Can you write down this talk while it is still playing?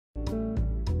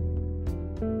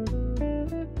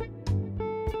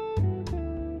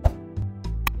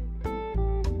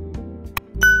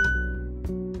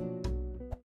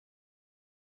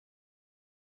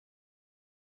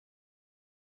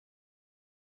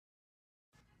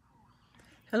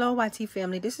Hello YT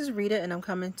family, this is Rita and I'm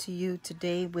coming to you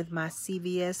today with my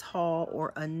CVS haul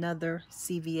or another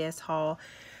CVS haul.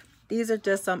 These are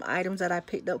just some items that I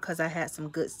picked up because I had some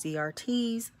good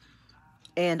CRTs,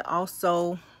 and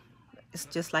also it's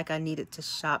just like I needed to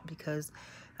shop because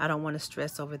I don't want to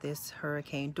stress over this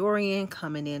Hurricane Dorian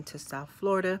coming into South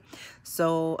Florida.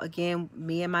 So again,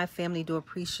 me and my family do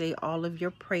appreciate all of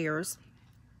your prayers.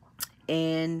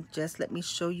 And just let me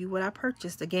show you what I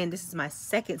purchased. Again, this is my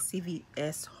second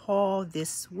CVS haul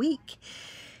this week,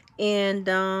 and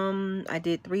I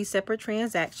did 3 separate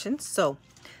transactions. So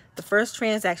the first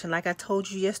transaction, like I told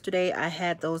you yesterday, I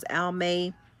had those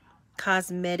Almay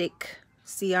cosmetic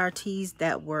CRTs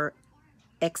that were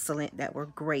excellent, that were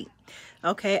great.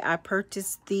 Okay, I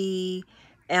purchased the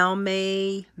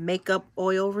Almay makeup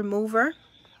oil remover,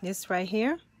 this right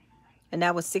here, and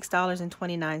that was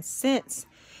 $6.29.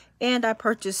 And I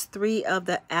purchased 3 of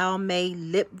the Almay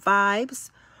Lip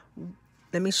Vibes.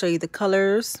 Let me show you the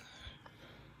colors.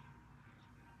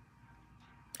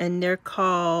 And they're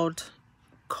called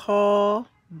Call,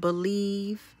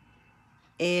 Believe,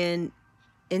 and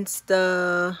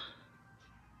Insta.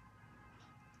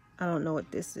 I don't know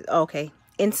what this is. Okay,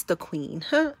 Insta Queen.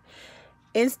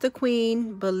 Insta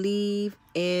Queen, Believe,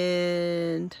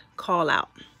 and Call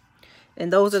Out.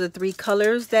 And those are the 3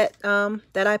 colors that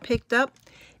that I picked up.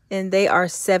 And they are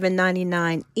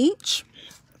 $7.99 each.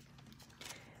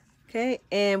 Okay,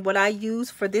 and what I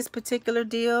used for this particular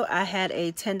deal, I had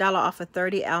a $10 off of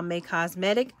 30 Almay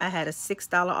Cosmetic. I had a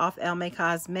 $6 off Almay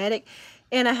Cosmetic.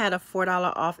 And I had a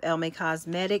 $4 off Almay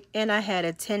Cosmetic. And I had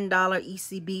a $10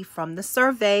 ECB from the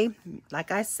survey. Like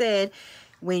I said,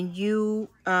 when you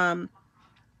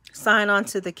sign on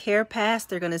to the Care Pass,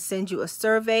 they're going to send you a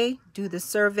survey. Do the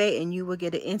survey and you will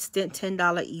get an instant $10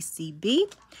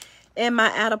 ECB. And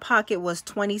my out-of-pocket was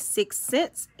 26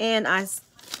 cents, and I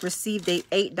received a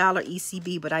 $8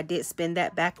 ECB, but I did spend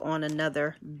that back on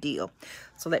another deal.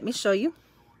 So let me show you.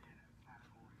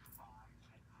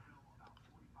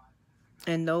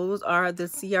 And those are the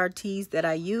CRTs that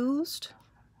I used.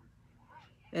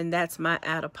 And that's my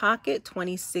out-of-pocket,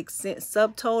 26 cents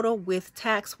subtotal with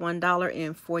tax,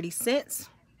 $1.40.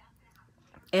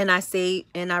 And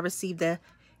I received a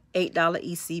 $8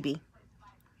 ECB.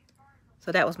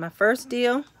 So that was my first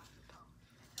deal.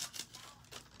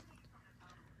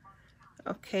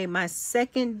 Okay, my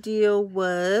second deal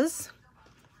was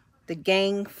the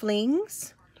Gain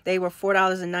Flings. They were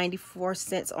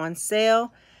 $4.94 on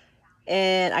sale.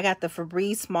 And I got the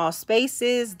Febreze Small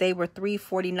Spaces. They were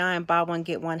 $3.49, buy one,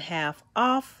 get one half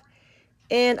off.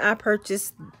 And I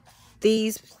purchased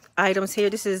these items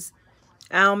here. This is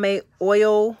Almay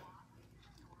Oil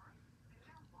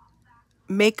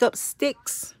Makeup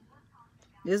Sticks.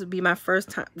 This would be my first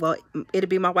time. Well, it'll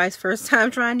be my wife's first time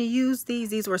trying to use these.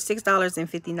 These were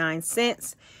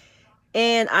 $6.59.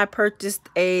 And I purchased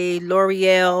a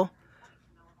L'Oreal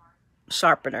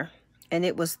sharpener. And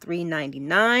it was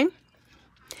 $3.99.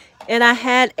 And I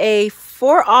had a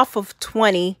 4 off of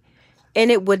 20.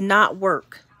 And it would not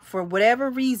work. For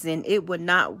whatever reason, it would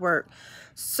not work.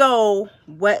 So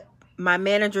what my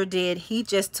manager did, he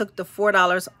just took the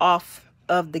 $4 off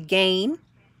of the Gain.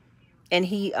 And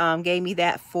he gave me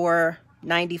that for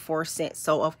 94 cents.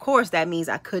 So, of course, that means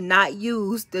I could not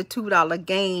use the $2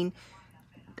 Gain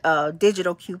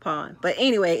digital coupon. But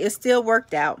anyway, it still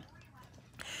worked out.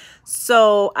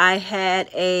 So, I had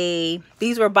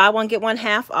these were buy one, get one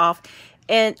half off.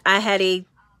 And I had a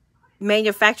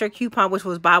manufacturer coupon, which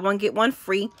was buy one, get one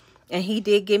free. And he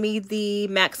did give me the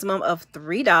maximum of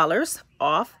 $3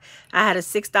 off. I had a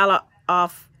 $6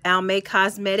 off Almay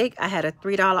Cosmetic. I had a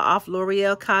 $3 off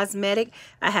L'Oreal Cosmetic.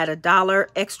 I had a $1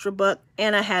 extra buck,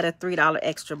 and I had a $3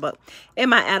 extra buck. And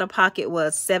my out-of-pocket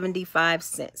was 75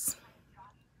 cents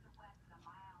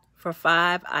for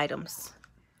 5 items.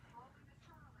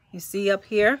 You see up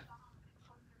here?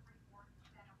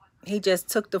 He just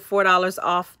took the $4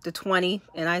 off the 20,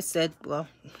 and I said, well,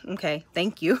 okay,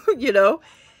 thank you, you know.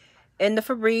 And the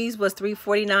Febreze was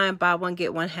 $3.49, buy one,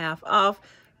 get one half off.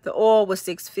 The oil was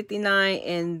 $6.59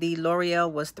 and the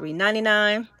L'Oreal was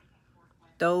 $3.99.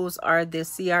 Those are the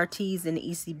CRTs and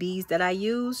the ECBs that I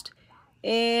used.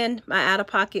 And my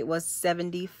out-of-pocket was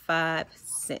 75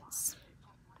 cents.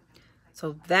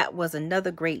 So that was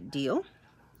another great deal.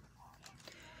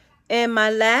 And my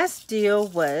last deal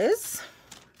was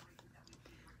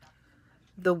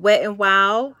the Wet n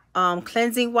Wild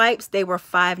cleansing wipes. They were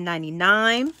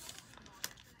 $5.99.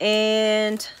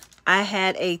 And I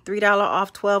had a $3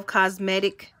 off 12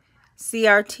 cosmetic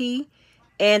CRT,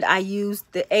 and I used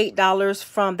the $8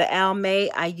 from the Almay.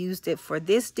 I used it for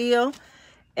this deal,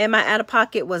 and my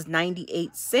out-of-pocket was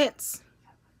 98 cents.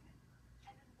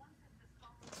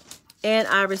 And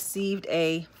I received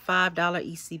a $5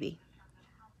 ECB.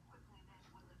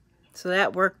 So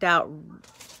that worked out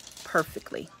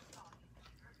perfectly.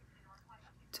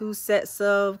 2 sets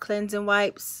of cleansing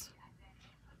wipes,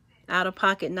 out of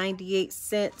pocket 98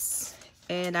 cents,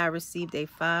 and I received a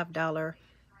 $5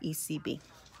 ECB.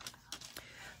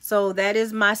 So that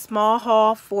is my small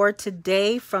haul for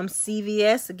today from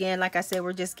CVS. Again, like I said,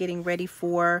 we're just getting ready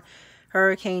for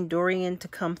Hurricane Dorian to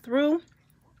come through.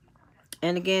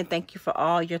 And again, thank you for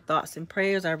all your thoughts and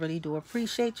prayers. I really do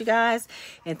appreciate you guys.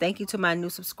 And thank you to my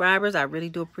new subscribers. I really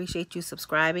do appreciate you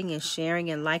subscribing and sharing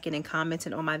and liking and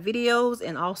commenting on my videos.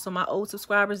 And also my old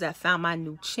subscribers that found my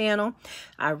new channel.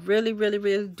 I really, really,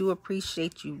 really do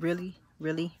appreciate you. Really,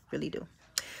 really, really do.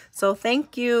 So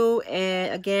thank you.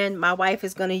 And again, my wife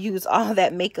is going to use all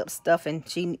that makeup stuff, and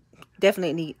she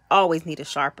definitely always need a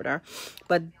sharpener.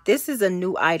 But this is a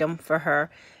new item for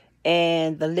her.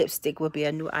 And the lipstick will be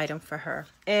a new item for her.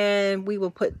 And we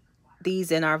will put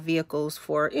these in our vehicles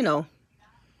for, you know,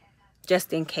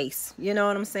 just in case. You know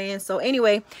what I'm saying? So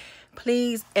anyway,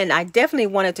 please, and I definitely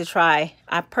wanted to try.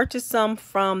 I purchased some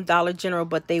from Dollar General,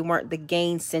 but they weren't the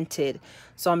Gain scented.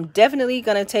 So I'm definitely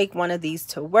going to take one of these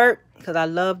to work because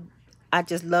I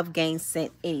just love Gain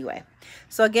scent anyway.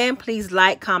 So again, please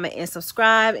like, comment, and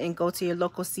subscribe, and go to your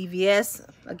local CVS.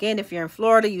 Again, if you're in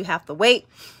Florida, you have to wait.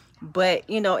 But,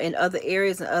 you know, in other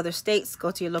areas and other states, go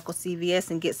to your local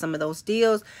CVS and get some of those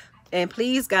deals. And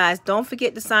please, guys, don't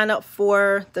forget to sign up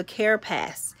for the Care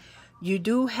Pass. You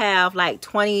do have like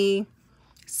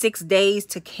 26 days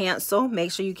to cancel.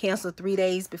 Make sure you cancel 3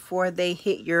 days before they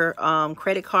hit your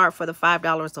credit card for the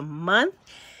 $5 a month.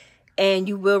 And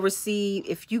you will receive,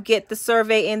 if you get the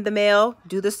survey in the mail,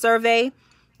 do the survey,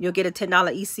 you'll get a $10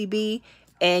 ECB.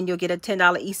 And you'll get a $10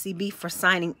 ECB for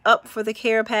signing up for the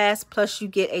Care Pass. Plus, you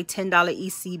get a $10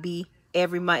 ECB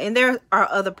every month. And there are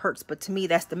other perks, but to me,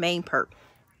 that's the main perk.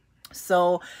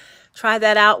 So, try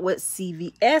that out with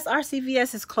CVS. Our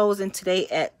CVS is closing today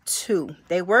at 2.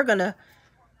 They were going to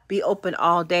be open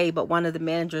all day, but one of the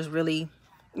managers really,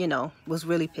 you know, was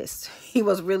really pissed. He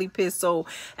was really pissed. So,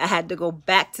 I had to go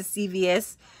back to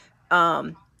CVS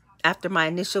after my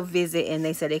initial visit, and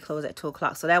they said they close at 2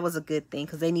 o'clock. So that was a good thing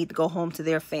because they need to go home to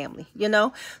their family, you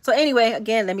know. So anyway,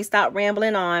 again, let me stop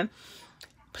rambling on.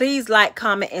 Please like,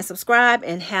 comment, and subscribe,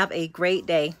 and have a great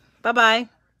day. Bye-bye.